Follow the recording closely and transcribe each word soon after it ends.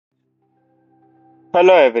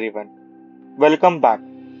Hello everyone, welcome back.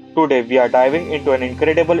 Today we are diving into an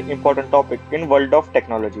incredible important topic in world of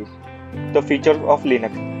technologies, the features of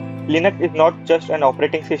Linux. Linux is not just an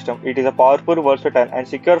operating system, it is a powerful, versatile and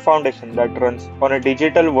secure foundation that runs on a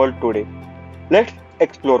digital world today. Let's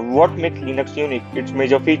explore what makes Linux unique, its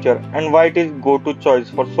major feature and why it is go-to choice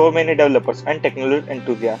for so many developers and technology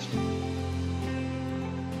enthusiasts.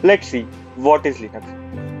 Let's see what is Linux.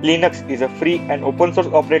 Linux is a free and open source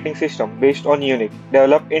operating system based on Unix,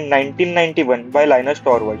 developed in 1991 by Linus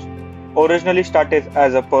Torvalds. Originally started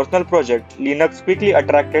as a personal project, Linux quickly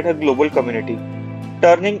attracted a global community,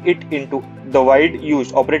 turning it into the wide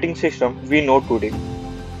used operating system we know today.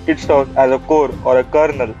 It serves as a core or a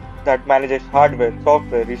kernel that manages hardware,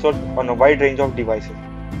 software, resources on a wide range of devices,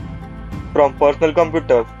 from personal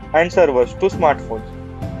computers and servers to smartphones,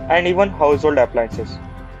 and even household appliances.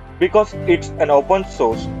 Because it's an open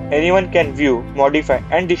source, anyone can view, modify,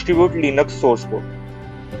 and distribute Linux source code,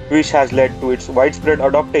 which has led to its widespread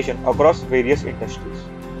adoption across various industries.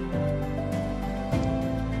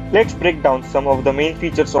 Let's break down some of the main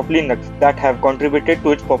features of Linux that have contributed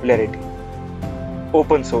to its popularity.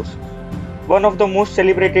 Open source. One of the most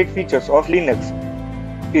celebrated features of Linux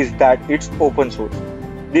is that it's open source.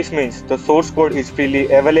 This means the source code is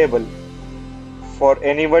freely available for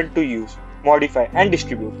anyone to use, modify, and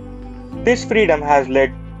distribute. This freedom has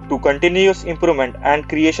led to continuous improvement and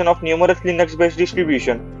creation of numerous Linux-based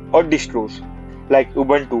distributions or distros like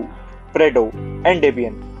Ubuntu, Fredo, and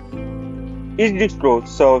Debian. Each distro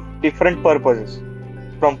serves different purposes,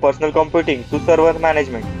 from personal computing to server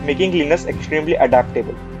management, making Linux extremely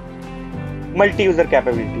adaptable. Multi-user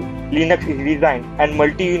capability. Linux is designed and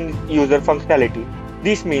multi-user functionality.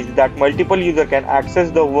 This means that multiple users can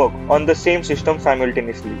access the work on the same system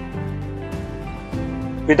simultaneously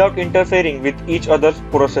without interfering with each other's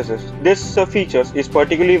processes. This feature is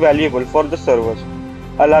particularly valuable for the servers,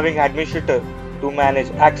 allowing administrators to manage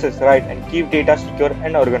access, write, and keep data secure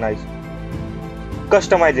and organized.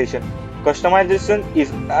 Customization. Customization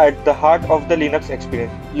is at the heart of the Linux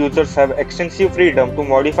experience. Users have extensive freedom to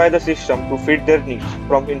modify the system to fit their needs,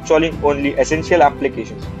 from installing only essential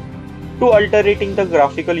applications to altering the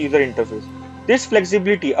graphical user interface. This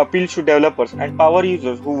flexibility appeals to developers and power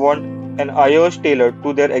users who want an iOS tailored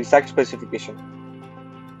to their exact specification.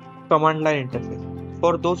 Command line interface.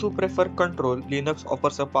 For those who prefer control, Linux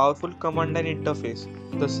offers a powerful command line interface.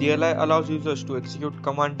 The CLI allows users to execute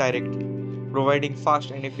command directly, providing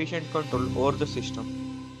fast and efficient control over the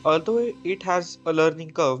system. Although it has a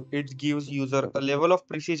learning curve, it gives user a level of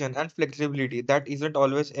precision and flexibility that isn't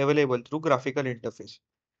always available through graphical interface.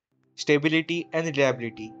 Stability and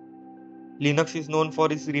reliability. Linux is known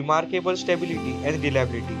for its remarkable stability and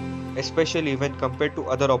reliability, especially when compared to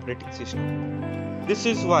other operating systems. This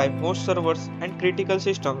is why most servers and critical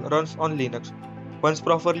systems runs on Linux. Once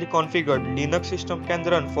properly configured, Linux system can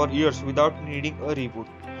run for years without needing a reboot,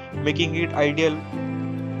 making it ideal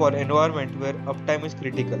for environment where uptime is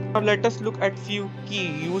critical. Now let us look at few key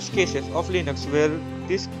use cases of Linux where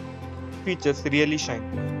these features really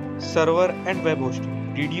shine. Server and web hosting.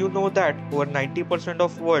 Did you know that over 90%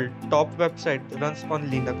 of world top website runs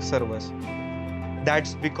on Linux servers?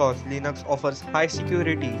 That's because Linux offers high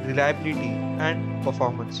security, reliability, and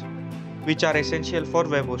performance, which are essential for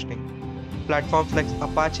web hosting. Platforms like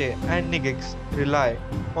Apache and Nginx rely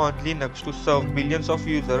on Linux to serve billions of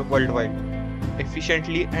users worldwide,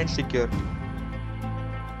 efficiently and securely.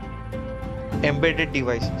 Embedded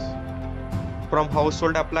devices. From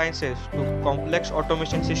household appliances to complex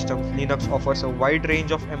automation systems, Linux offers a wide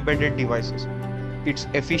range of embedded devices. It's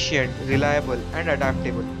efficient, reliable, and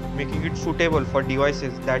adaptable, making it suitable for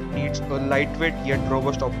devices that needs a lightweight yet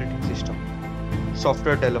robust operating system.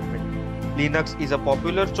 Software development. Linux is a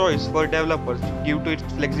popular choice for developers due to its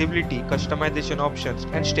flexibility, customization options,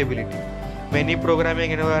 and stability. Many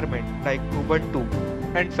programming environments like Ubuntu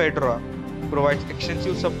and Fedora provides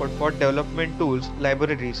extensive support for development tools,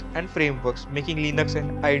 libraries, and frameworks, making Linux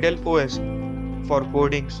an ideal OS for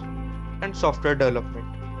coding and software development.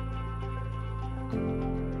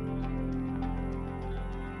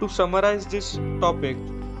 To summarize this topic,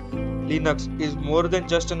 Linux is more than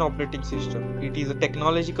just an operating system. It is a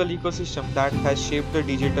technological ecosystem that has shaped the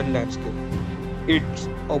digital landscape. Its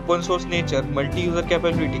open source nature, multi-user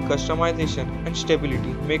capability, customization, and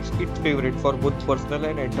stability makes it favorite for both personal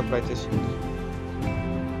and enterprises use.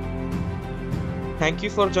 Thank you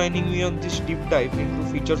for joining me on this deep dive into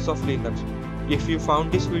features of Linux. If you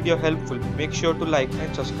found this video helpful, make sure to like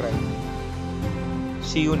and subscribe.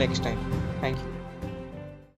 See you next time. Thank you.